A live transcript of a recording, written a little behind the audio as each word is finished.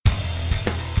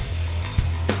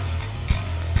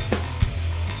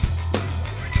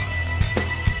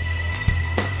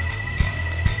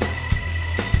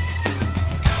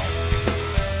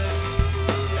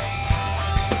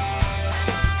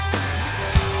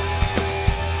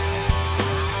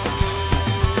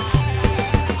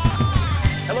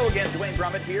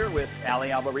here with Allie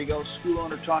Albarigo,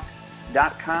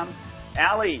 SchoolOwnerTalk.com.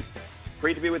 Allie,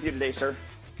 great to be with you today, sir.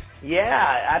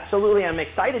 Yeah, absolutely. I'm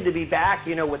excited to be back,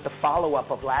 with the follow-up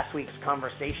of last week's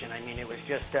conversation. I mean, it was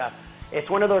just, it's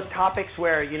one of those topics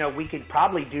where, we could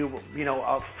probably do,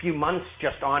 a few months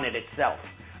just on it itself,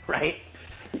 right?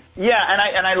 Yeah,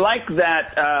 and I like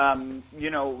that,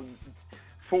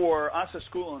 for us as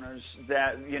school owners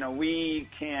that, we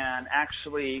can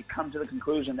actually come to the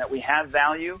conclusion that we have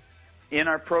value in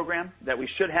our program, that we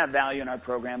should have value in our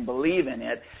program, believe in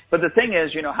it. But the thing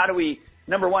is,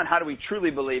 number one, how do we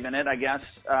truly believe in it, I guess,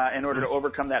 in order to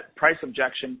overcome that price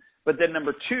objection? But then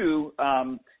number two,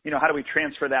 how do we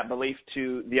transfer that belief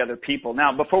to the other people?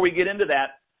 Now, before we get into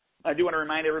that, I do want to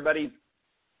remind everybody,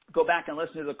 go back and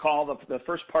listen to the call, the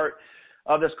first part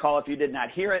of this call if you did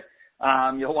not hear it.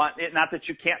 You'll want it, not that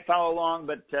you can't follow along,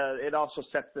 but it also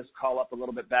sets this call up a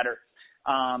little bit better.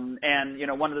 And,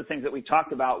 one of the things that we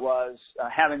talked about was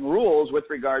having rules with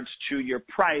regards to your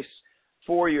price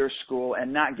for your school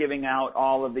and not giving out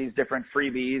all of these different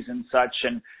freebies and such.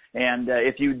 And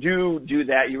if you do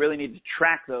that, you really need to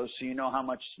track those so you know how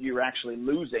much you're actually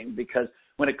losing, because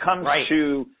when it comes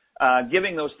to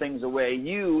giving those things away,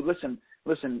 you as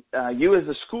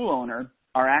a school owner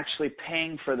are actually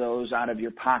paying for those out of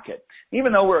your pocket.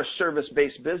 Even though we're a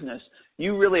service-based business,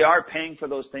 you really are paying for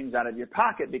those things out of your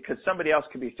pocket because somebody else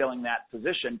could be filling that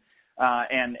position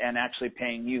and actually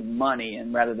paying you money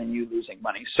and rather than you losing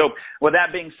money. So with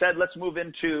that being said, let's move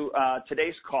into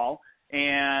today's call.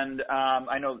 And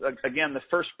I know, again, the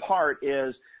first part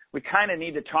is we kind of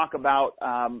need to talk about,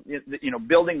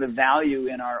 building the value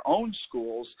in our own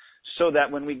schools so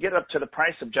that when we get up to the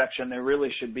price objection, there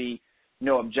really should be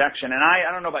no objection. And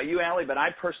I don't know about you, Allie, but I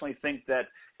personally think that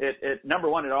number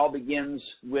one, it all begins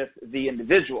with the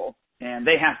individual, and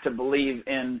they have to believe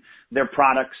in their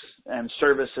products and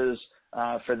services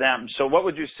for them. So what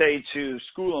would you say to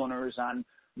school owners on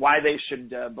why they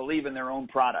should believe in their own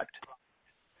product?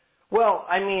 Well,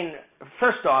 I mean,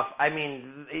 first off,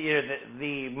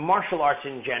 the martial arts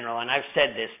in general, and I've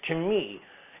said this, to me,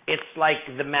 it's like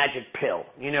the magic pill.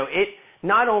 It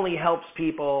not only helps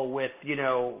people with,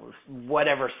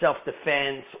 whatever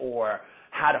self-defense or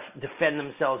how to defend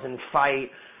themselves and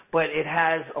fight, but it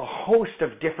has a host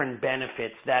of different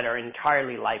benefits that are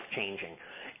entirely life-changing.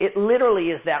 It literally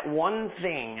is that one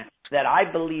thing that I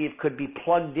believe could be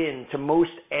plugged in to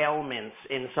most ailments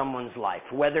in someone's life,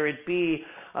 whether it be,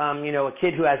 a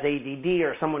kid who has ADD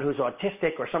or someone who's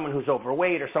autistic or someone who's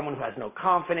overweight or someone who has no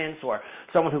confidence or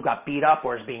someone who got beat up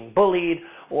or is being bullied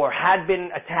or had been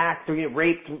attacked or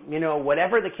raped,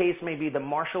 whatever the case may be, the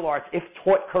martial arts, if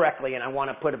taught correctly, and I want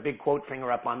to put a big quote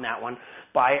finger up on that one,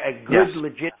 by a good,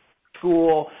 legit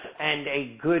school and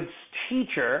a good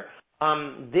teacher,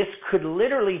 this could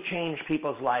literally change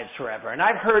people's lives forever. And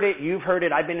I've heard it, you've heard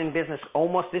it, I've been in business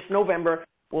almost this November,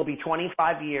 will be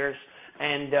 25 years.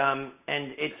 And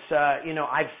it's,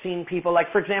 I've seen people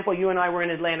like, for example, you and I were in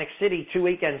Atlantic City 2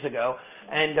 weekends ago,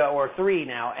 or 3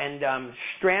 now, and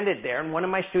stranded there. And one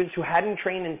of my students who hadn't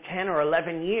trained in 10 or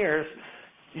 11 years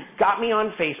got me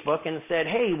on Facebook and said,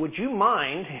 hey, would you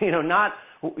mind,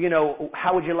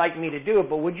 how would you like me to do it,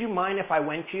 but would you mind if I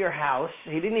went to your house?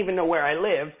 He didn't even know where I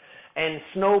lived. And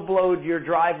snow blowed your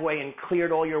driveway and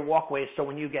cleared all your walkways so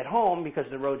when you get home, because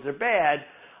the roads are bad,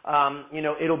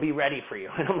 it'll be ready for you.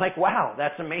 And I'm like, wow,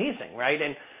 that's amazing, right?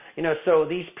 And, so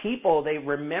these people, they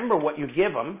remember what you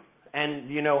give them and,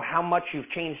 how much you've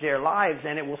changed their lives,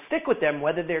 and it will stick with them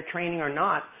whether they're training or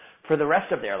not for the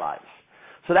rest of their lives.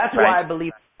 So that's why I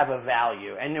believe they have a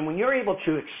value. And then when you're able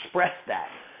to express that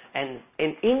and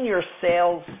in your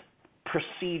sales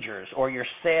procedures or your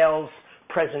sales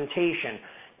presentation,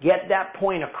 get that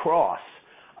point across,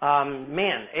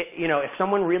 if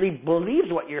someone really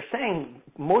believes what you're saying,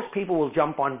 most people will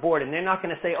jump on board, and they're not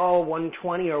going to say, oh,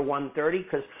 120 or 130,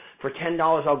 because for $10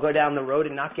 I'll go down the road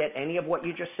and not get any of what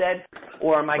you just said,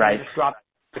 or am I going to just drop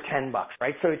it for $10,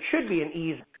 right? So it should be an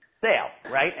easy sale,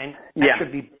 right? And that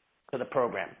should be to the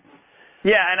program.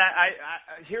 Yeah, and I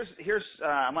here's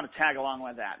I'm going to tag along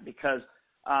with that, because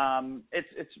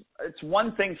it's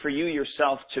one thing for you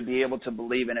yourself to be able to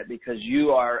believe in it because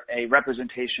you are a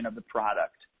representation of the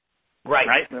product. Right?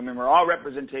 I mean, we're all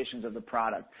representations of the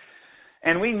product.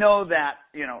 And we know that,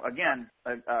 again,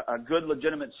 a good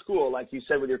legitimate school, like you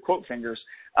said with your quote fingers,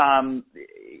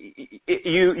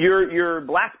 your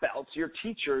black belts, your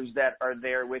teachers that are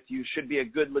there with you should be a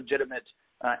good legitimate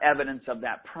evidence of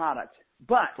that product.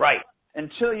 But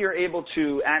until you're able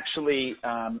to actually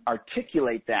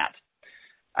articulate that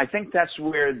I think that's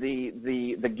where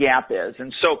the gap is.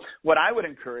 And so what I would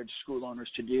encourage school owners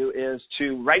to do is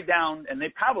to write down, and they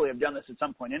probably have done this at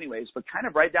some point anyways, but kind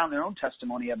of write down their own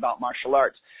testimony about martial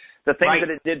arts, the things that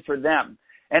it did for them.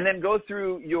 And then go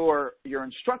through your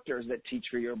instructors that teach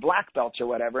for your black belts or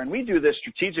whatever. And we do this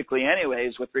strategically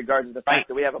anyways with regard to the fact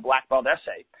that we have a black belt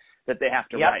essay that they have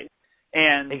to write.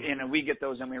 And we get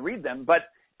those and we read them. But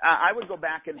I would go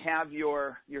back and have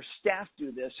your staff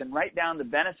do this and write down the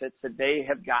benefits that they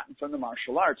have gotten from the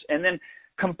martial arts, and then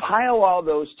compile all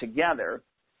those together.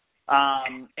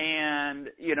 And then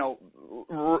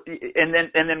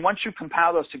once you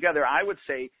compile those together, I would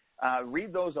say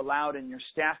read those aloud in your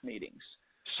staff meetings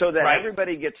so that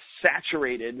everybody gets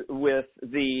saturated with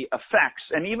the effects.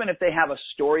 And even if they have a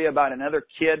story about another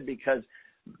kid because,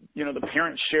 the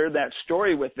parents shared that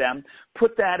story with them,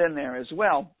 put that in there as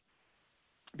well.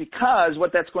 Because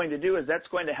what that's going to do is that's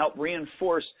going to help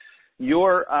reinforce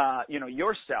your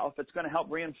yourself. It's going to help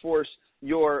reinforce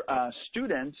your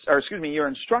your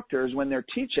instructors when they're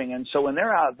teaching. And so when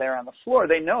they're out there on the floor,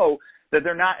 they know that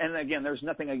they're not, and again, there's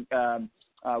nothing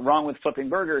wrong with flipping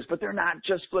burgers, but they're not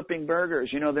just flipping burgers.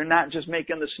 They're not just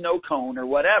making the snow cone or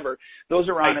whatever. Those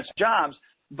are honest jobs,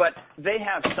 but they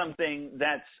have something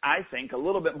that's, I think, a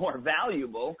little bit more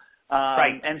valuable.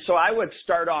 And so I would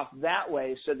start off that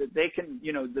way so that they can,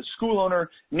 the school owner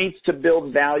needs to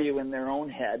build value in their own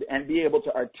head and be able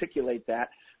to articulate that.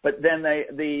 But then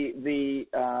the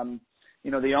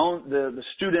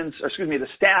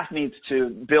staff needs to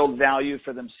build value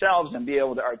for themselves and be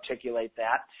able to articulate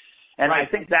that. And I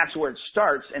think that's where it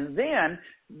starts. And then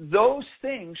those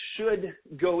things should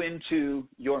go into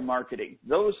your marketing.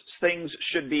 Those things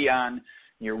should be on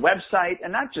your website,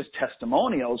 and not just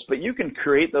testimonials, but you can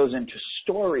create those into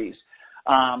stories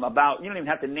about, you don't even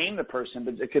have to name the person,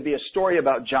 but it could be a story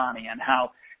about Johnny and how,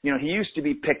 he used to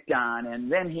be picked on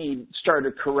and then he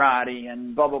started karate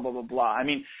and blah, blah, blah, blah, blah. I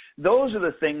mean, those are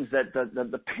the things that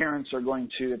the parents are going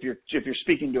to, if you're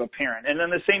speaking to a parent. And then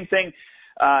the same thing,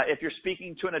 if you're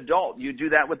speaking to an adult, you do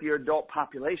that with your adult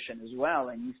population as well,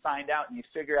 and you find out and you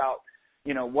figure out,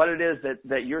 what it is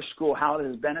that your school, how it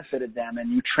has benefited them,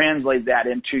 and you translate that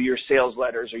into your sales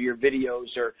letters or your videos,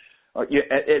 or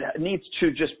it needs to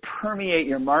just permeate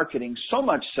your marketing so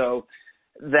much so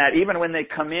that even when they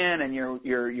come in and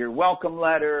your welcome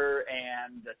letter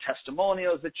and the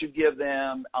testimonials that you give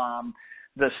them,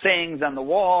 the sayings on the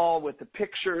wall with the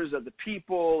pictures of the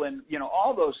people and,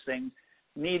 all those things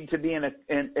need to be and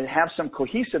have some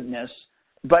cohesiveness.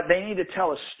 But they need to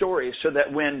tell a story so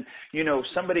that when,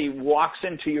 somebody walks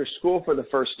into your school for the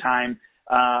first time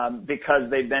because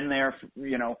they've been there,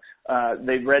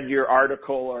 they've read your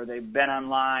article or they've been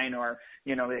online or,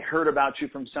 they heard about you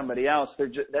from somebody else,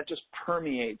 that just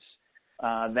permeates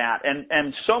that.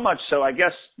 And so much so, I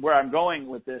guess where I'm going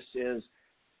with this is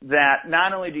that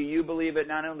not only do you believe it,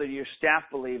 not only do your staff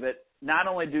believe it, not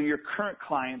only do your current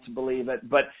clients believe it,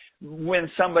 but when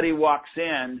somebody walks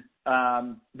in,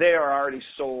 they are already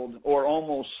sold or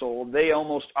almost sold. They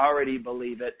almost already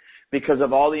believe it because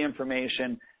of all the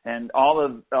information and all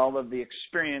of the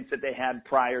experience that they had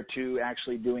prior to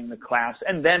actually doing the class.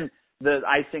 And then the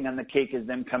icing on the cake is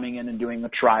them coming in and doing the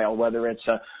trial, whether it's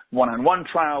a one-on-one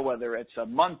trial, whether it's a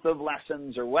month of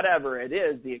lessons or whatever it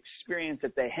is, the experience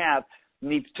that they have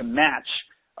needs to match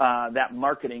that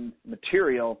marketing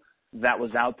material that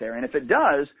was out there. And if it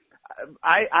does,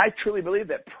 I truly believe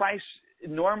that price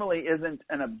normally isn't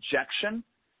an objection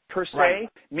per se,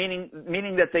 meaning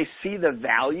that they see the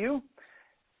value.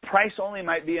 Price only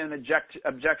might be an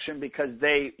objection because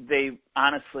they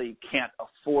honestly can't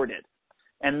afford it.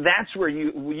 And that's where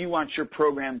you want your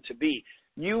program to be.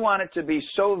 You want it to be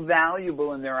so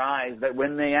valuable in their eyes that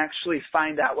when they actually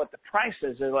find out what the price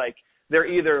is, they're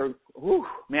either, whew,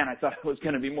 man, I thought it was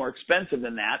going to be more expensive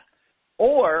than that,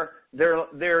 or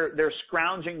they're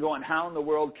scrounging going, how in the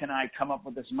world can I come up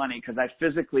with this money? Because I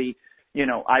physically,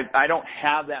 I don't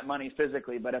have that money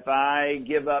physically, but if I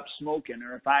give up smoking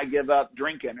or if I give up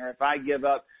drinking or if I give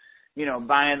up,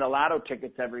 buying the lotto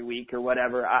tickets every week or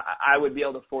whatever, I would be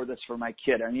able to afford this for my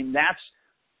kid. I mean,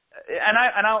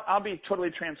 I'll be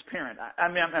totally transparent.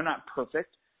 I'm not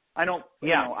perfect. I don't,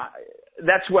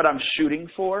 that's what I'm shooting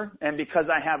for. And because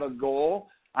I have a goal,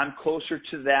 I'm closer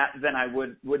to that than I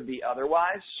would be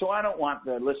otherwise. So I don't want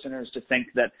the listeners to think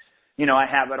that, I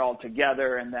have it all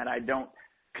together and that I don't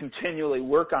continually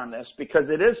work on this, because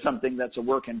it is something that's a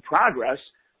work in progress.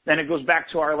 Then it goes back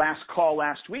to our last call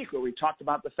last week where we talked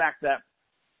about the fact that,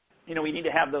 we need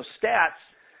to have those stats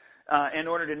in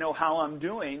order to know how I'm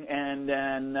doing. And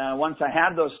then once I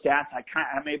have those stats,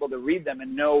 I'm able to read them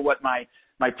and know what my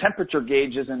temperature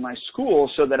gauge is in my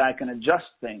school so that I can adjust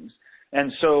things.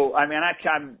 And so, I mean,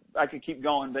 I could keep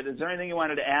going, but is there anything you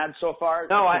wanted to add so far?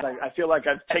 No, I feel like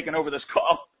I've taken over this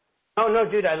call. Oh, no,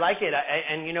 dude, I like it.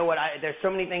 And you know what? There's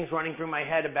so many things running through my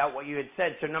head about what you had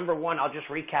said. So number one, I'll just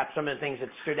recap some of the things that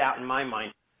stood out in my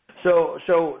mind.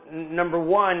 So number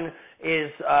one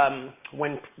is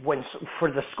when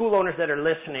for the school owners that are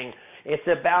listening, it's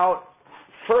about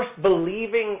first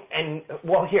believing and,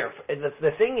 well, here,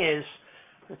 the thing is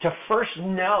to first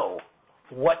know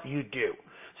what you do.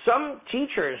 Some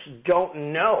teachers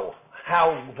don't know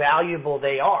how valuable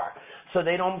they are. So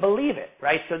they don't believe it,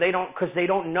 right? So because they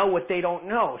don't know what they don't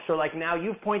know. So like now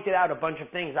you've pointed out a bunch of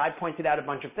things. I pointed out a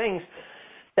bunch of things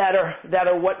that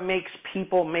are what makes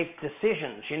people make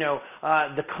decisions. You know,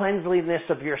 the cleanliness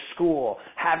of your school,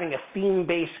 having a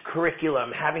theme-based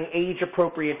curriculum, having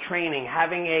age-appropriate training,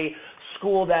 having a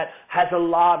school that has a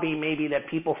lobby maybe that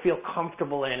people feel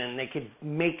comfortable in and they could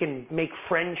make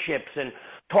friendships and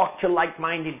talk to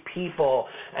like-minded people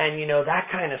and, you know, that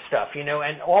kind of stuff, you know,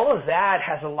 and all of that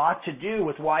has a lot to do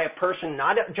with why a person,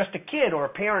 not just a kid or a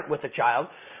parent with a child,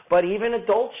 but even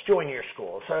adults join your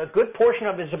school. So a good portion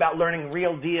of it is about learning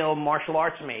real deal martial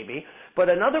arts maybe, but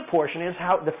another portion is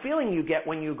how the feeling you get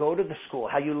when you go to the school,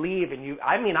 how you leave, and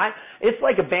it's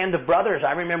like a band of brothers.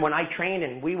 I remember when I trained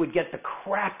and we would get the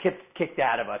crap kicked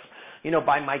out of us, you know,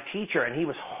 by my teacher, and he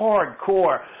was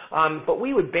hardcore. But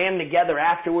we would band together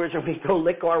afterwards, and we'd go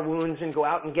lick our wounds and go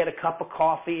out and get a cup of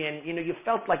coffee, and, you know, you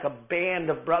felt like a band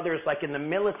of brothers, like in the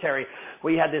military,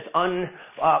 where you had this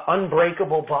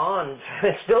unbreakable bond.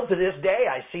 Still to this day,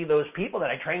 I see those people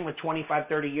that I trained with 25,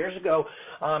 30 years ago,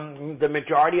 the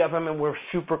majority of them, and we're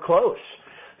super close.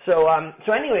 So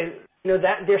anyway, you know,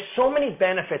 that there's so many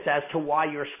benefits as to why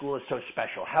your school is so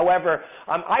special. However,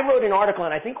 I wrote an article,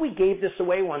 and I think we gave this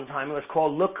away one time. It was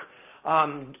called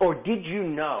or Did You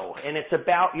Know? And it's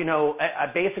about, you know,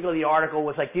 basically the article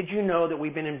was like, did you know that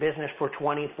we've been in business for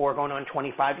 24, going on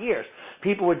 25 years?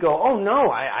 People would go, oh, no,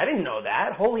 I didn't know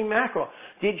that. Holy mackerel.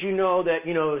 Did you know that,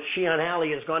 you know, Shion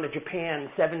Allie has gone to Japan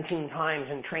 17 times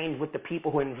and trained with the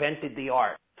people who invented the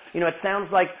art? You know, it sounds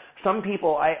like some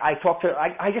people I talked to,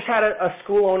 I just had a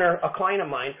school owner, a client of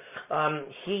mine,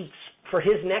 for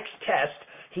his next test,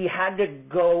 he had to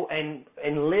go and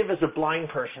live as a blind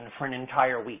person for an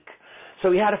entire week.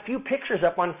 So he had a few pictures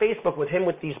up on Facebook with him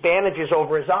with these bandages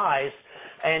over his eyes,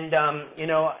 and, you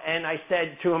know, and I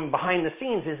said to him behind the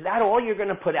scenes, is that all you're going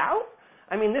to put out?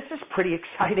 I mean, this is pretty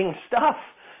exciting stuff.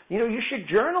 You know, you should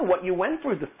journal what you went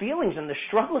through, the feelings and the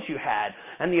struggles you had,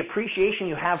 and the appreciation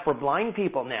you have for blind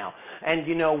people now, and,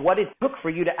 you know, what it took for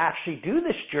you to actually do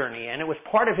this journey. And it was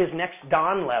part of his next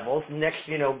Dan level, next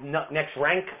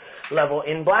rank level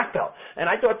in black belt. And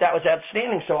I thought that was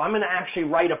outstanding. So I'm going to actually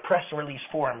write a press release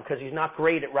for him, because he's not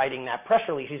great at writing that press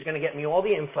release. He's going to get me all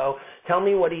the info, tell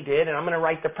me what he did, and I'm going to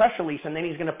write the press release, and then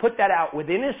he's going to put that out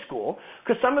within his school,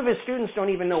 because some of his students don't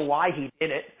even know why he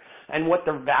did it, and what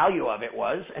the value of it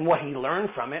was, and what he learned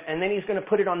from it, and then he's going to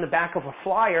put it on the back of a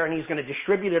flyer, and he's going to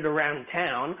distribute it around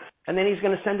town, and then he's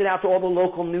going to send it out to all the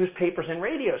local newspapers and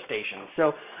radio stations.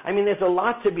 So, I mean, there's a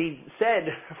lot to be said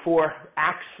for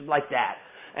acts like that,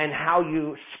 and how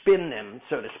you spin them,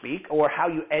 so to speak, or how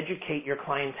you educate your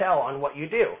clientele on what you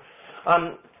do.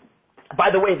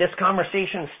 By the way, this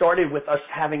conversation started with us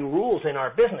having rules in our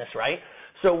business, right?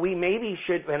 So we maybe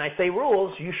should, when I say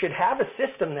rules, you should have a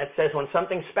system that says when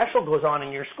something special goes on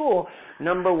in your school,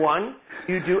 number one,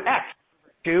 you do X.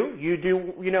 Two, you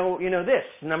do, you know this.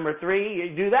 Number three,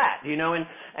 you do that, you know,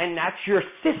 and that's your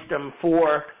system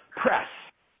for press,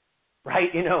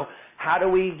 right? You know, how do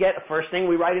we get, first thing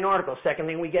we write an article, second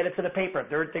thing we get it to the paper,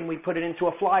 third thing we put it into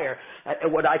a flyer,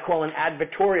 what I call an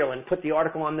advertorial, and put the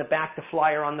article on the back, the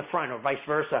flyer on the front, or vice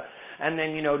versa. And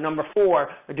then, you know, number four,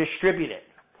 distribute it.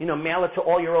 You know, mail it to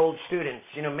all your old students.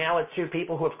 You know, mail it to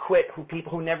people who have quit,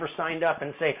 people who never signed up,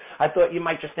 and say, I thought you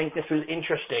might just think this was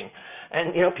interesting.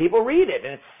 And, you know, people read it,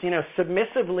 and it's, you know,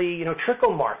 submissively, you know,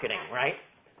 trickle marketing, right?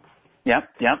 Yep.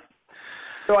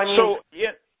 So, I mean,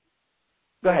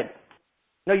 go ahead.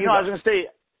 I was going to say,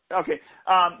 okay.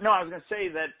 I was going to say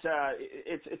that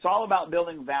it's all about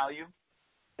building value.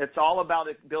 It's all about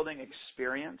building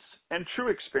experience, and true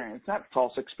experience, not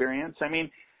false experience. I mean,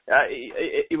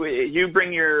 you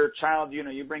bring your child, you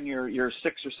know, you bring your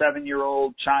 6 or 7 year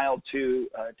old child to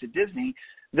Disney.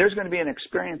 There's going to be an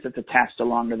experience that's attached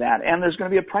along to that, and there's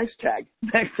going to be a price tag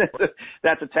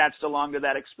that's attached along to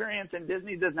that experience. And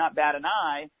Disney does not bat an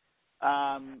eye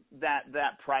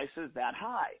that price is that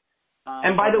high.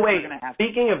 And by the way,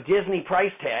 speaking of Disney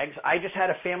price tags, I just had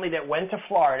a family that went to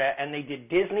Florida, and they did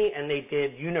Disney and they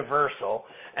did Universal,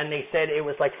 and they said it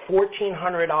was like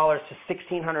 $1,400 to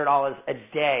 $1,600 a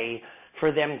day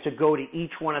for them to go to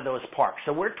each one of those parks.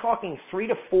 So we're talking $3,000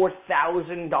 to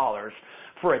 $4,000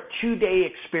 for a 2-day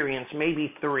experience,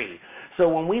 maybe 3. So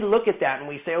when we look at that and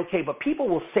we say, okay, but people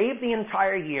will save the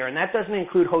entire year, and that doesn't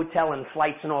include hotel and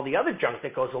flights and all the other junk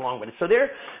that goes along with it. So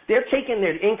they're taking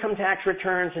their income tax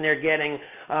returns and they're getting,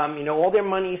 all their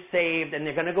money saved, and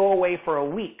they're going to go away for a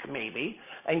week maybe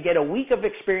and get a week of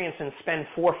experience and spend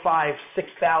 $4,000, $5,000,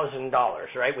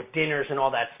 $6,000, right, with dinners and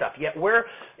all that stuff. Yet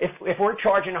if we're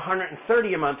charging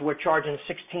 $130 a month, we're charging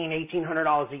 $1,600,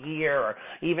 $1,800 a year, or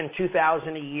even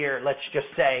 $2,000 a year, let's just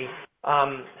say,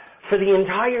 for the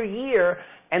entire year,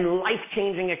 and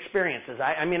life-changing experiences.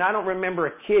 I mean, I don't remember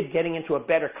a kid getting into a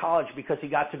better college because he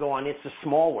got to go on It's a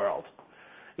Small World,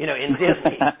 in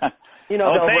Disney. They'll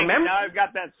remember. Now I've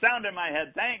got that sound in my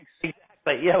head. Thanks.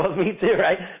 Exactly. Yeah, well, me too,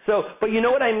 right? So, but you know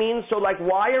what I mean? So, like,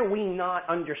 why are we not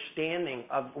understanding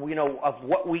of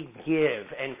what we give?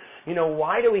 And,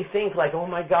 why do we think, like, oh,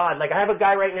 my God, like, I have a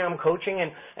guy right now I'm coaching,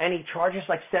 and he charges,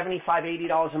 like, $75,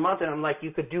 $80 a month, and I'm like, you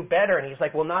could do better. And he's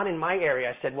like, well, not in my area.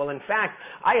 I said, well, in fact,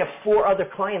 I have 4 other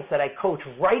clients that I coach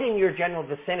right in your general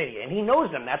vicinity, and he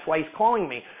knows them. That's why he's calling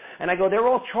me. And I go, they're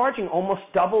all charging almost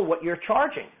double what you're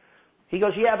charging. He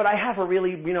goes, yeah, but I have a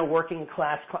really, working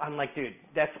class. I'm like, dude,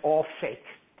 that's all fake.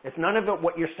 It's none of it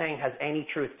what you're saying has any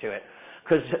truth to it.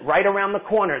 Because right around the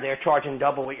corner, they're charging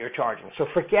double what you're charging. So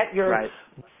forget your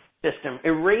system.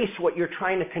 Erase what you're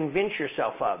trying to convince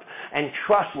yourself of, and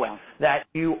trust that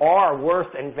you are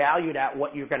worth and valued at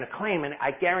what you're going to claim. And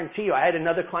I guarantee you, I had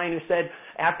another client who said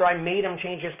after I made him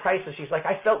change his prices, he's like,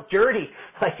 I felt dirty.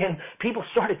 And people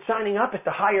started signing up at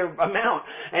the higher amount,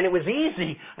 and it was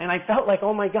easy. And I felt like,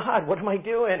 oh my God, what am I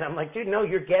doing? I'm like, dude, no,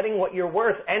 you're getting what you're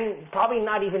worth, and probably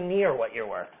not even near what you're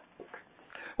worth.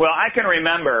 Well, I can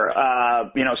remember,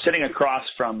 sitting across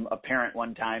from a parent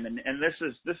one time, and this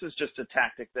is just a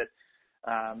tactic that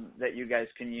you guys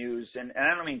can use, and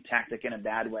I don't mean tactic in a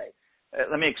bad way.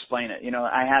 Let me explain it.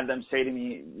 I had them say to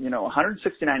me,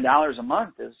 $169 a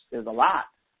month is a lot,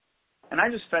 and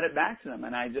I just fed it back to them,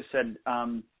 and I just said,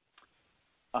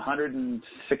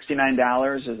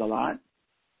 $169 is a lot.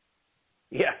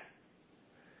 Yeah.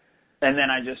 And then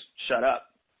I just shut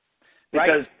up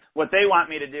because. What they want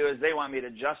me to do is they want me to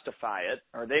justify it,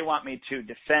 or they want me to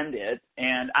defend it,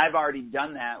 and I've already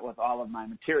done that with all of my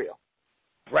material.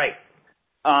 Right.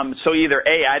 So either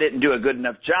A, I didn't do a good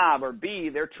enough job, or B,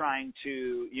 they're trying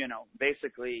to,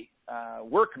 basically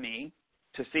work me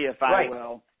to see if I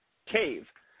will cave.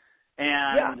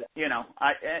 And,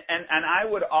 I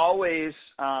would always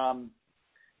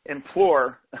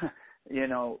implore,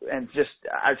 and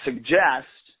I suggest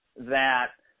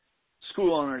that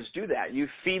school owners do that. You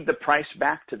feed the price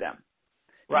back to them.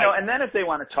 Right. And then if they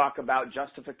want to talk about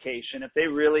justification, if they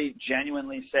really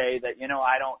genuinely say that,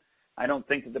 I don't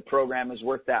think that the program is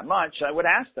worth that much, I would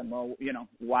ask them, well,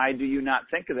 why do you not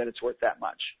think that it's worth that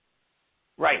much?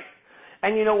 Right.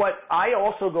 And you know what? I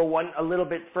also go a little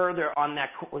bit further on that,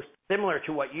 similar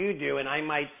to what you do, and I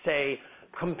might say,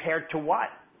 compared to what?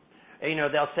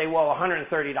 They'll say, well,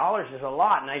 $130 is a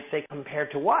lot, and I'd say, compared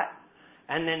to what?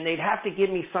 And then they'd have to give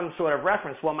me some sort of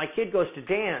reference. Well, my kid goes to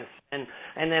dance. And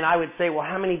then I would say, well,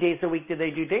 how many days a week do they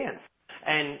do dance?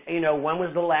 And, when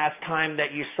was the last time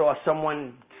that you saw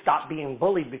someone stop being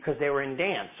bullied because they were in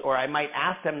dance? Or I might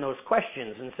ask them those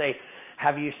questions and say,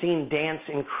 have you seen dance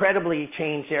incredibly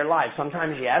change their lives?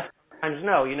 Sometimes yes, sometimes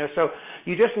no. So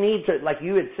you just need to, like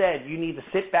you had said, you need to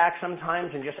sit back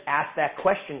sometimes and just ask that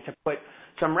question to put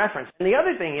some reference. And the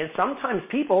other thing is sometimes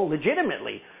people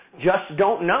legitimately just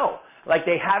don't know. Like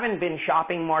they haven't been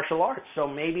shopping martial arts, so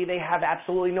maybe they have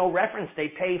absolutely no reference. They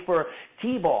pay for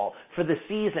T-ball for the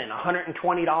season,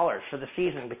 $120 for the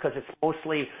season because it's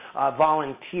mostly a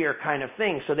volunteer kind of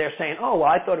thing. So they're saying, oh,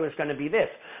 well, I thought it was going to be this.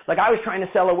 Like I was trying to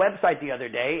sell a website the other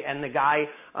day, and the guy,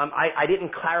 I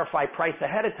didn't clarify price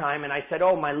ahead of time, and I said,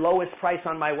 oh, my lowest price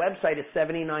on my website is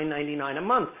 $79.99 a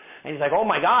month. And he's like, oh,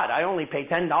 my God, I only pay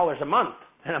 $10 a month.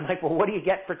 And I'm like, well, what do you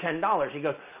get for $10? He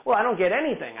goes, well, I don't get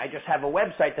anything. I just have a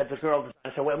website that the girl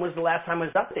designed. So when was the last time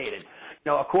it was updated?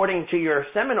 According to your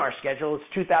seminar schedule, it's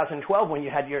 2012 when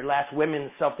you had your last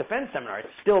women's self-defense seminar.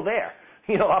 It's still there,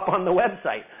 up on the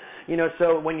website.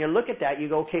 So when you look at that, you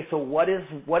go, okay, so what is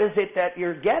it that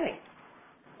you're getting?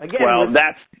 Again, well,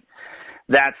 that's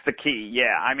the key.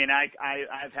 Yeah. I mean,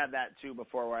 I've had that too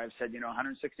before where I've said,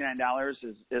 $169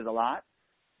 is a lot.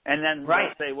 And then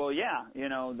they'll say, well, yeah,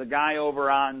 the guy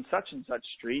over on such and such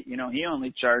street, he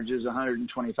only charges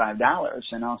 $125.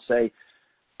 And I'll say,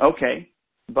 okay,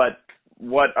 but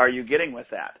what are you getting with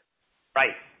that?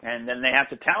 Right. And then they have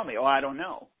to tell me, oh, I don't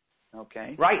know.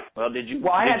 Okay. Right. Well, did you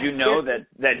know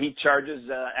that he charges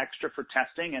extra for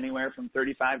testing, anywhere from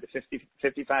 $35 to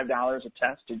 $55 a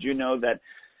test? Did you know that,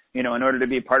 in order to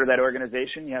be part of that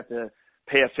organization, you have to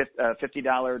pay a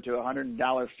 $50 to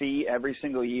 $100 fee every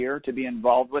single year to be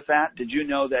involved with that? Did you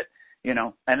know that,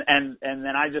 and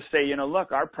then I just say,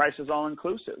 look, our price is all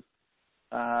inclusive.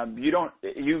 All you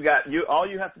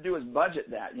have to do is budget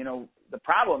that. The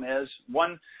problem is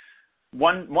one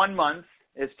month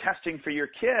is testing for your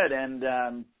kid,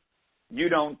 and you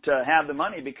don't have the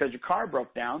money because your car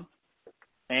broke down,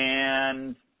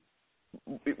 and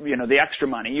the extra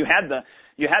money you had the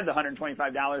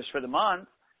 $125 for the month,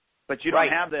 but you don't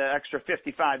have the extra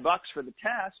 $55 for the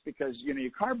test because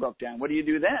your car broke down. What do you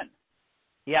do then?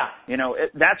 Yeah.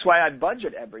 That's why I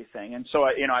budget everything, and so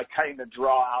I kind of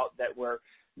draw out that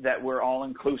we're all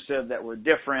inclusive, that we're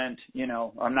different.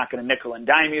 I'm not going to nickel and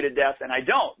dime you to death, and I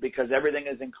don't, because everything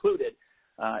is included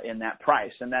in that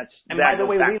price, and that by the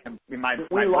way, my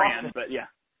brand. But yeah.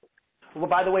 Well,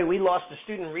 by the way, we lost a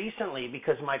student recently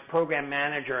because my program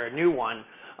manager, a new one,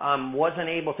 wasn't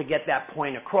able to get that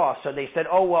point across. So they said,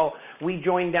 oh, well, we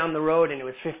joined down the road and it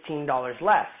was $15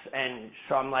 less. And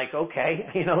so I'm like, okay,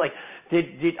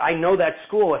 did I know that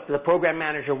school? If the program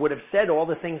manager would have said all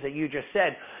the things that you just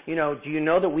said, do you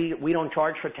know that we don't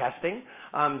charge for testing?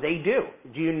 They do.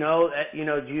 Do you know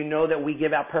that we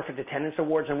give out perfect attendance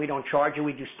awards and we don't charge you?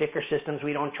 We do sticker systems.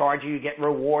 We don't charge you. You get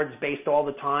rewards based all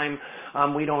the time.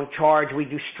 We don't charge. We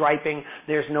do striping.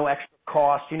 There's no extra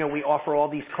cost. We offer all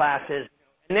these classes.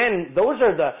 And then those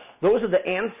are the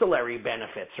ancillary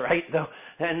benefits, right?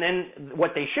 And then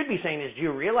what they should be saying is, do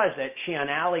you realize that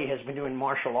Allie has been doing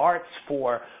martial arts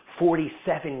for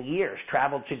 47 years,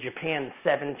 traveled to Japan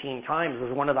 17 times,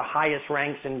 was one of the highest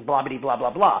ranks in blah, blah, blah,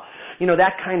 blah, blah.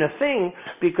 That kind of thing,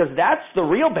 because that's the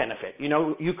real benefit.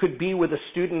 You could be with a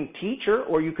student teacher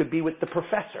or you could be with the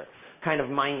professor kind of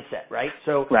mindset, right?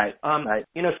 So, right.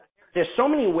 There's so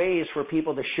many ways for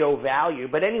people to show value.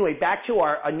 But anyway, back to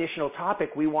our initial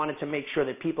topic, we wanted to make sure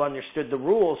that people understood the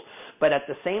rules, but at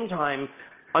the same time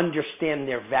understand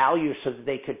their value so that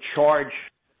they could charge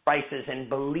prices and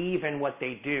believe in what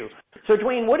they do. So,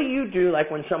 Duane, what do you do, like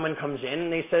when someone comes in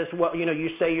and they says, well, you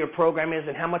say your program is,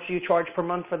 and how much do you charge per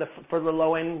month for the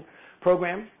low-end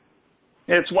program?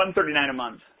 It's $139 a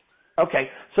month. Okay.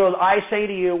 So I say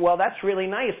to you, well, that's really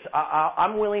nice.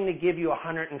 I'm willing to give you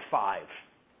 $105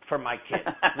 for my kid.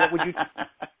 What would you?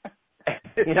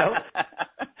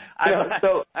 I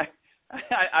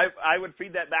would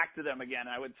feed that back to them again.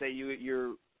 I would say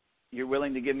you're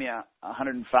willing to give me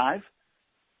 $105,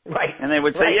 right? And they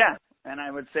would say yeah, and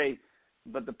I would say,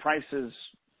 but the price is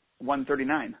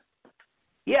 $139.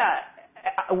 Yeah.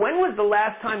 When was the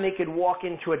last time they could walk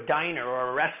into a diner or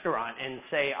a restaurant and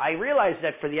say, I realized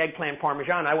that for the eggplant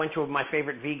parmesan, I went to my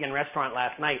favorite vegan restaurant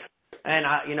last night. And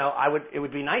it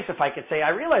would be nice if I could say, I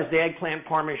realize the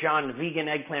vegan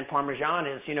eggplant parmesan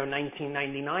is,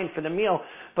 $19.99 for the meal,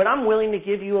 but I'm willing to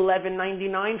give you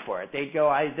 $11.99 for it. They'd go,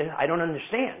 I don't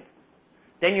understand.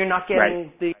 Then you're not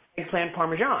getting the eggplant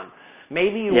parmesan.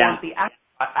 Maybe you want the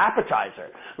appetizer.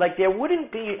 Like, there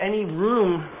wouldn't be any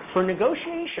room for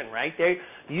negotiation, right?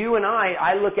 You and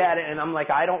I look at it and I'm like,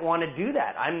 I don't want to do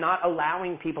that. I'm not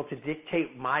allowing people to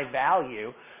dictate my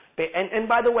value. And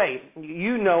by the way,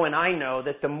 and I know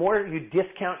that the more you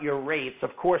discount your rates,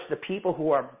 of course, the people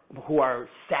who are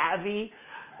savvy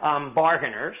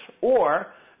bargainers,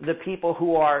 or the people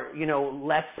who are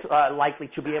less likely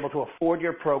to be able to afford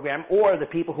your program, or the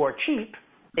people who are cheap,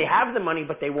 they have the money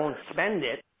but they won't spend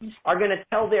it, are going to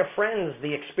tell their friends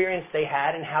the experience they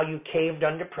had and how you caved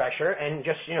under pressure, and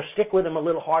just stick with them a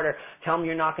little harder. Tell them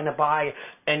you're not going to buy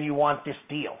and you want this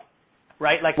deal.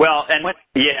 Right? Like,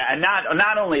 and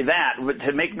not only that, but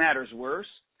to make matters worse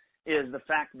is the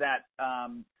fact that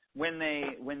when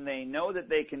they know that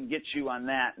they can get you on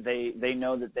that, they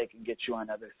know that they can get you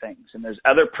on other things. And there's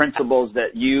other principles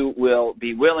that you will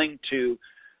be willing to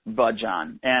budge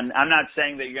on. And I'm not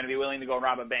saying that you're going to be willing to go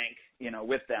rob a bank,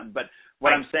 with them. But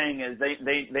what I'm saying is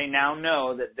they now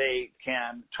know that they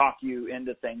can talk you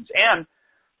into things. And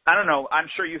I don't know, I'm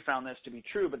sure you found this to be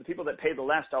true, but the people that pay the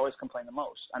less always complain the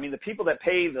most. I mean, the people that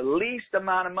pay the least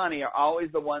amount of money are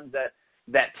always the ones that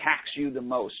tax you the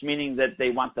most, meaning that they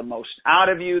want the most out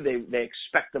of you, they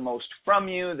expect the most from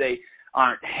you, they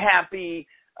aren't happy.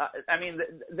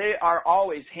 They are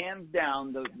always, hands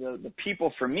down, the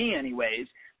people, for me anyways,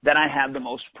 that I have the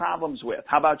most problems with.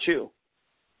 How about you?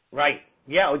 Right.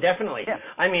 Yeah, oh, definitely. Yeah.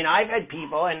 I mean, I've had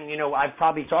people, and, you know, I've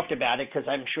probably talked about it because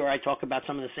I'm sure I talk about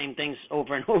some of the same things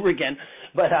over and over again.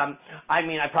 But, I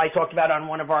mean, I probably talked about it on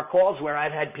one of our calls where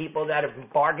I've had people that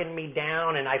have bargained me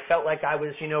down, and I felt like I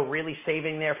was, you know, really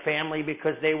saving their family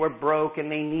because they were broke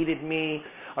and they needed me,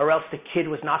 or else the kid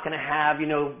was not going to have, you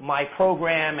know, my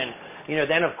program. And, you know,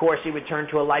 then, of course, he would turn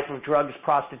to a life of drugs,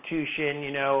 prostitution,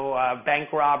 you know,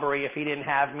 bank robbery if he didn't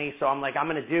have me. So I'm like, I'm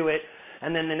going to do it.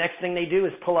 And then the next thing they do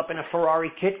is pull up in a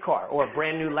Ferrari kit car or a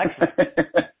brand new Lexus.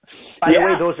 By the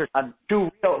way, those are two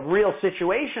real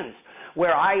situations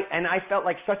where I felt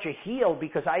like such a heel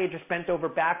because I had just bent over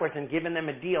backwards and given them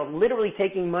a deal, literally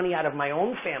taking money out of my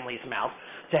own family's mouth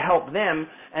to help them.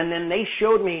 And then they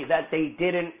showed me that they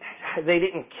didn't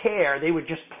care. They were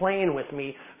just playing with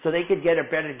me so they could get a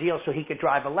better deal so he could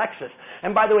drive a Lexus.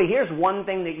 And by the way, here's one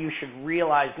thing that you should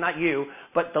realize, not you,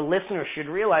 but the listeners should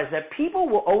realize, that people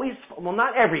will always, well,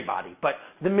 not everybody, but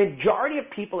the majority of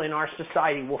people in our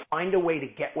society will find a way to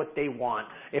get what they want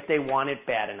if they want it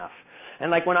bad enough. And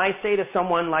like when I say to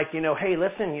someone like, you know, hey,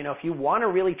 listen, you know, if you want to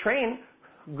really train,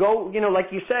 go, you know, like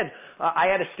you said, I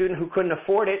had a student who couldn't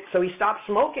afford it, so he stopped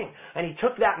smoking. And he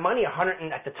took that money,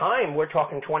 at the time, we're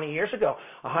talking 20 years ago,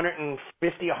 $150,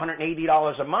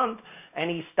 $180 a month, and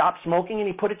he stopped smoking and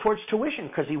he put it towards tuition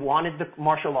because he wanted the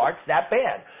martial arts that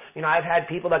bad. You know, I've had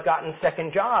people that gotten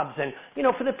second jobs. And, you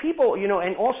know, for the people, you know,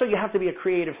 and also you have to be a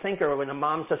creative thinker. When a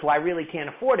mom says, well, I really can't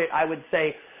afford it, I would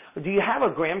say, do you have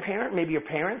a grandparent, maybe your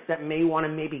parents, that may want to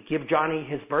maybe give Johnny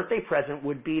his birthday present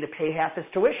would be to pay half his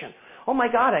tuition? Oh, my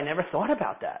God, I never thought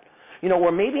about that. You know,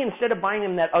 or maybe instead of buying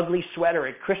him that ugly sweater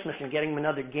at Christmas and getting him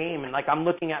another game, and like I'm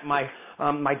looking at my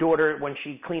daughter when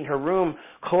she cleaned her room,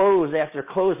 clothes after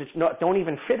clothes that don't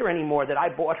even fit her anymore that I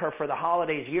bought her for the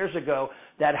holidays years ago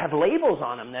that have labels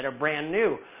on them that are brand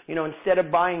new. You know, instead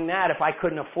of buying that, if I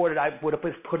couldn't afford it, I would have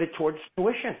put it towards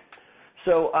tuition.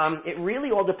 So it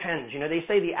really all depends. You know, they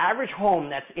say the average home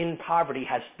that's in poverty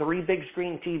has 3 big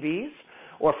screen TVs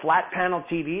or flat panel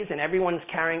TVs, and everyone's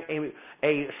carrying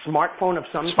a smartphone of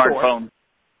some sort. Smartphone.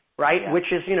 Right? Yeah. Which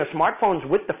is, you know, smartphones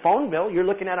with the phone bill, you're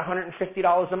looking at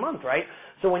 $150 a month, right?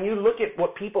 So when you look at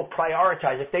what people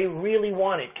prioritize, if they really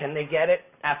want it, can they get it?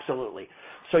 Absolutely.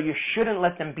 So you shouldn't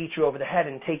let them beat you over the head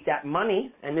and take that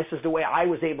money, and this is the way I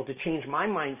was able to change my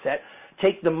mindset,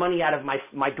 take the money out of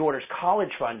my daughter's college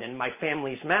fund and my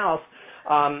family's mouth,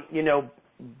 you know,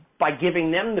 by giving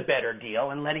them the better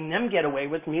deal and letting them get away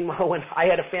with. Meanwhile, when I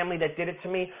had a family that did it to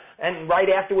me, and right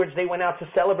afterwards they went out to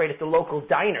celebrate at the local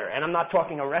diner, and I'm not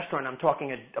talking a restaurant, I'm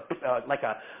talking like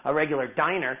a regular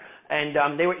diner,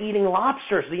 and they were eating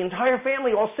lobsters, the entire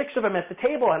family, all 6 of them at the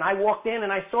table, and I walked in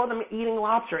and I saw them eating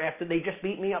lobster after they just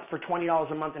beat me up for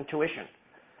 $20 a month in tuition.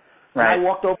 Right. And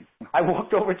I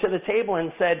walked over to the table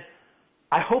and said,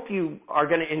 I hope you are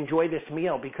going to enjoy this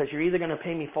meal because you're either going to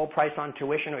pay me full price on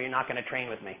tuition or you're not going to train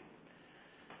with me.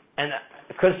 And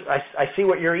because I see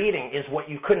what you're eating is what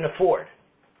you couldn't afford.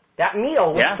 That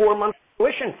meal was 4 months of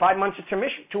tuition, 5 months of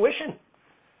tuition.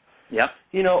 Yep.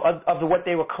 You know, of what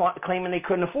they were claiming they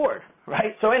couldn't afford,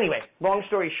 right? So anyway, long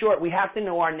story short, we have to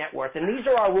know our net worth. And these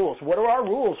are our rules. What are our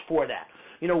rules for that?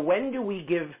 You know, when do we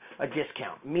give a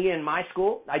discount? Me in my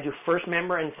school, I do first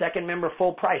member and second member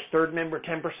full price, third member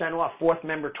 10% off, fourth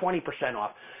member 20%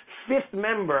 off. Fifth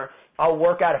member, I'll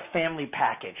work out a family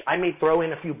package. I may throw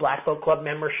in a few Black Belt Club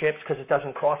memberships because it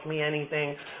doesn't cost me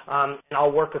anything, and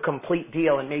I'll work a complete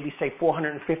deal and maybe say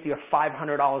 $450 or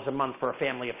 $500 a month for a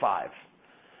family of 5.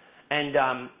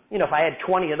 And, you know, if I had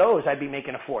 20 of those, I'd be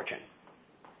making a fortune.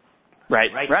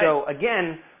 Right. So,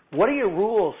 again, what are your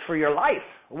rules for your life?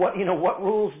 What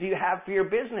rules do you have for your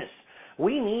business?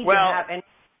 We need to have, and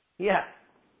yeah.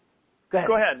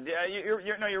 Go ahead.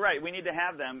 You're right. We need to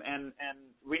have them, and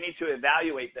we need to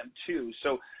evaluate them too.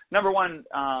 So, number one,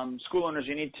 school owners,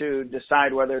 you need to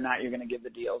decide whether or not you're going to give the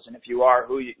deals, and if you are,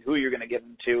 who you're going to give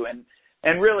them to,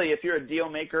 and really, if you're a deal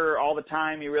maker all the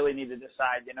time, you really need to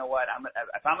decide. You know what?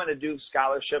 If I'm going to do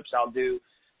scholarships, I'll do,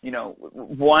 you know,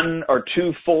 1 or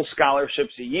 2 full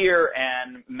scholarships a year,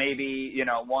 and maybe, you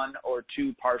know, 1 or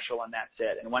 2 partial, and that's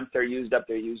it. And once they're used up,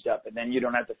 and then you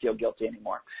don't have to feel guilty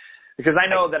anymore. Because I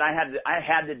know that I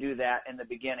had to do that in the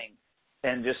beginning,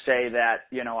 and just say that,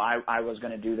 you know, I was going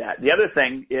to do that. The other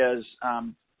thing is,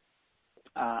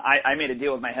 I made a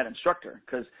deal with my head instructor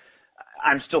because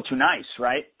I'm still too nice,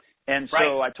 right? And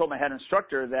so I told my head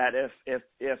instructor that if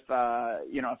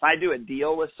you know, if I do a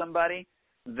deal with somebody,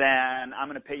 then I'm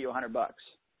going to pay you $100.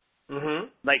 Mm-hmm.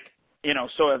 Like, you know,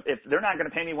 so if they're not going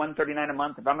to pay me $139 a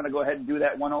month, if I'm going to go ahead and do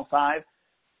that $105,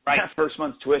 that first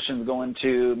month's tuition is going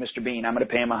to Mr. Bean. I'm going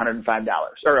to pay him $105,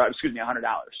 or excuse me, $100.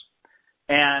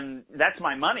 And that's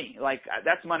my money. Like,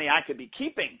 that's money I could be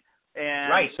keeping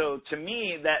And so to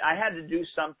me, that I had to do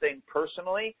something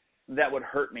personally that would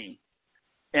hurt me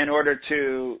in order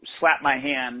to slap my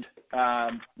hand,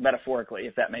 metaphorically,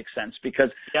 if that makes sense, because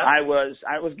I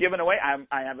was given away.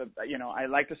 I have I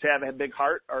like to say I have a big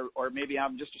heart, or maybe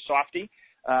I'm just a softie.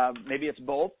 Maybe it's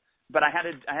both, but I had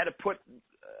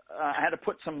to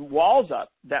put some walls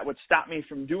up that would stop me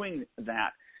from doing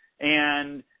that.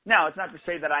 And now it's not to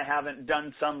say that I haven't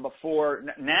done some before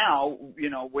now,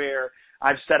 where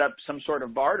I've set up some sort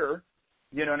of barter,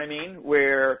 you know what I mean?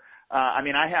 Where, I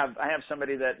have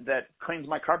somebody that cleans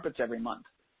my carpets every month.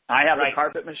 I have a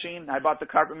carpet machine. I bought the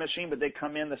carpet machine, but they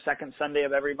come in the second Sunday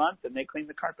of every month and they clean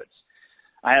the carpets.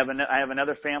 I have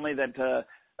another family that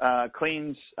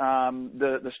cleans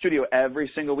the studio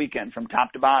every single weekend from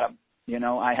top to bottom.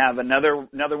 I have another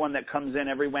one that comes in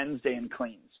every Wednesday and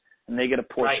cleans, and they get a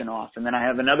portion off. And then I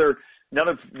have another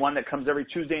one that comes every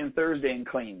Tuesday and Thursday and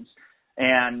cleans,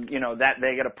 and that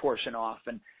they get a portion off.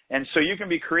 And so you can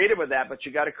be creative with that, but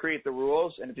you got to create the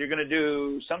rules. And if you're going to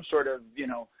do some sort of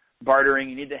bartering,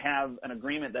 you need to have an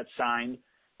agreement that's signed,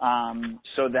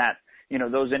 so that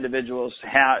those individuals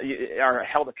are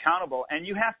held accountable. And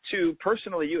you have to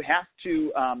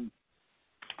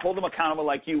hold them accountable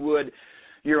like you would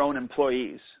your own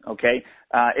employees. Okay.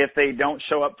 If they don't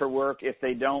show up for work, if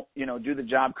they don't, do the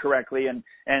job correctly. And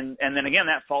then again,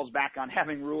 that falls back on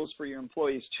having rules for your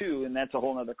employees too. And that's a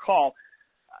whole nother call.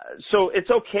 So it's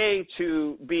okay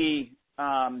to be,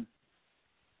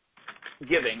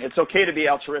 giving. It's okay to be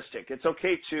altruistic. It's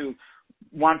okay to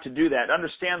want to do that.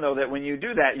 Understand though that when you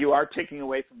do that, you are taking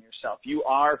away from yourself. You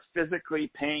are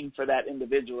physically paying for that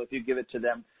individual if you give it to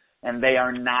them, and they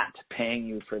are not paying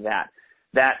you for that.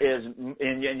 That is,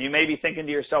 and you may be thinking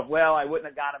to yourself, well, I wouldn't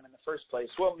have got them in the first place.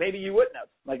 Well, maybe you wouldn't have.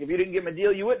 Like if you didn't give them a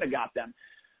deal, you wouldn't have got them.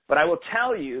 But I will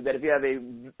tell you that if you have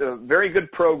a very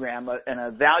good program and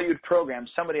a valued program,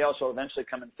 somebody else will eventually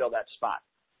come and fill that spot.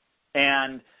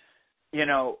 And,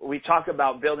 we talk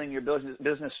about building your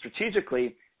business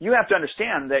strategically. You have to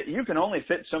understand that you can only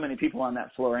fit so many people on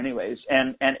that floor anyways,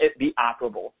 and it be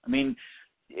operable. I mean,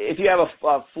 if you have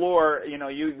a floor,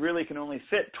 you really can only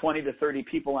fit 20 to 30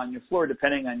 people on your floor,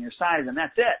 depending on your size, and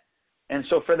that's it. And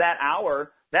so for that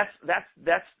hour, that's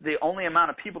the only amount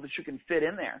of people that you can fit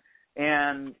in there.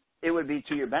 And it would be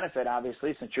to your benefit,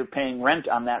 obviously, since you're paying rent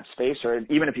on that space, or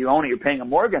even if you own it, you're paying a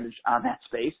mortgage on that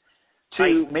space,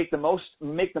 to make the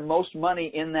most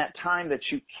money in that time that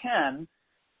you can.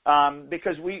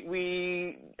 Because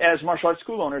we as martial arts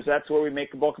school owners, that's where we make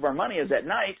the bulk of our money, is at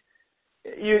night.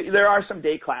 There are some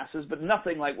day classes, but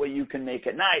nothing like what you can make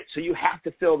at night. So you have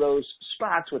to fill those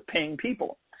spots with paying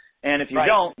people. And if you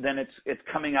don't, then it's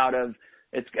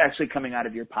actually coming out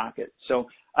of your pocket. So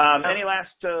any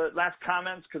last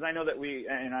comments? Because I know that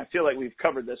I feel like we've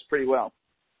covered this pretty well.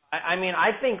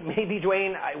 I think maybe,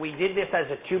 Duane, we did this as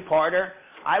a two-parter.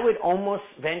 I would almost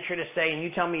venture to say, and you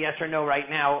tell me yes or no right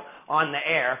now on the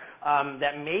air,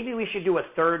 that maybe we should do a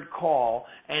third call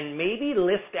and maybe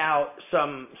list out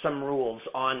some rules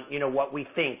on, what we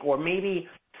think, or maybe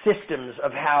systems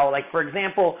of how, like, for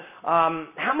example,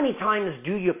 how many times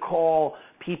do you call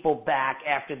people back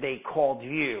after they called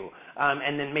you?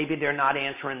 And then maybe they're not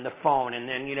answering the phone, and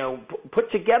then, put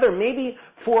together maybe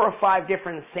 4 or 5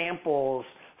 different samples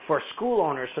for school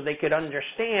owners so they could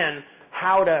understand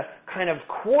how to kind of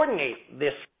coordinate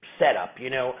this setup,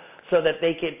 so that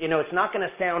they could, it's not going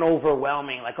to sound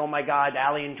overwhelming, like, oh my God,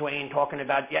 Allie and Duane talking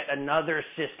about yet another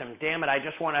system. Damn it,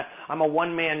 I'm a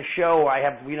one-man show. I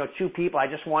have, 2 people. I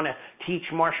just want to teach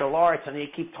martial arts, and they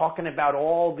keep talking about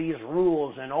all these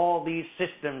rules and all these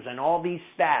systems and all these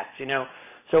stats,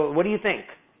 So what do you think?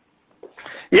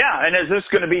 Yeah, and is this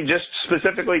going to be just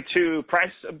specifically to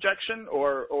price objection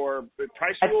or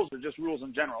price rules, or just rules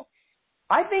in general?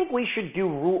 I think we should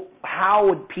do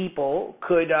how people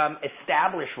could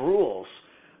establish rules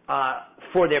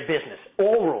for their business.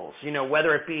 All rules,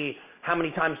 whether it be how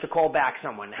many times to call back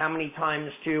someone, how many times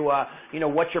to,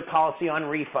 what's your policy on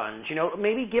refunds.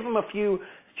 Maybe give them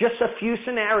just a few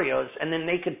scenarios, and then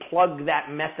they could plug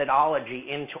that methodology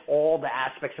into all the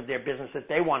aspects of their business that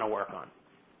they want to work on.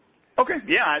 Okay,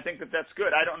 yeah, I think that's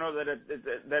good. I don't know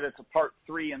that it's a part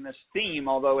 3 in this theme,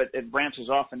 although it branches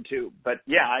off in 2. But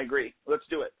yeah, I agree. Let's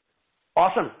do it.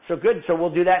 Awesome. So good. So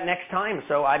we'll do that next time.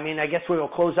 So I guess we will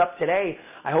close up today.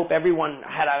 I hope everyone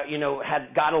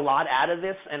had got a lot out of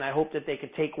this, and I hope that they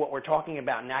could take what we're talking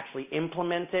about and actually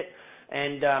implement it.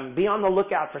 And be on the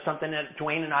lookout for something that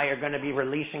Duane and I are going to be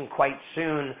releasing quite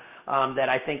soon that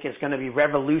I think is going to be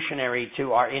revolutionary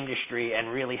to our industry and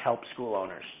really help school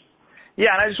owners.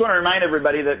 Yeah, and I just want to remind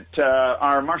everybody that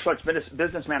our Martial Arts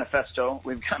Business Manifesto,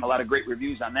 we've gotten a lot of great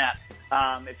reviews on that.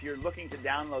 If you're looking to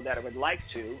download that or would like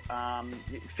to,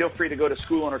 feel free to go to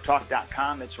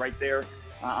schoolownertalk.com. It's right there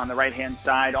on the right-hand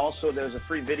side. Also, there's a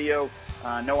free video,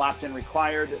 no opt-in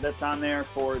required, that's on there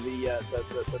for the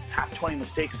top 20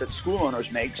 mistakes that school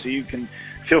owners make. So you can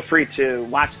feel free to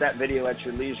watch that video at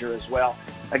your leisure as well.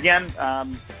 Again,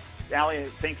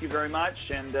 Allie, thank you very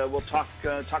much, and we'll talk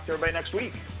to everybody next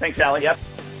week. Thanks, Allie. Yep.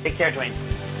 Take care, Duane.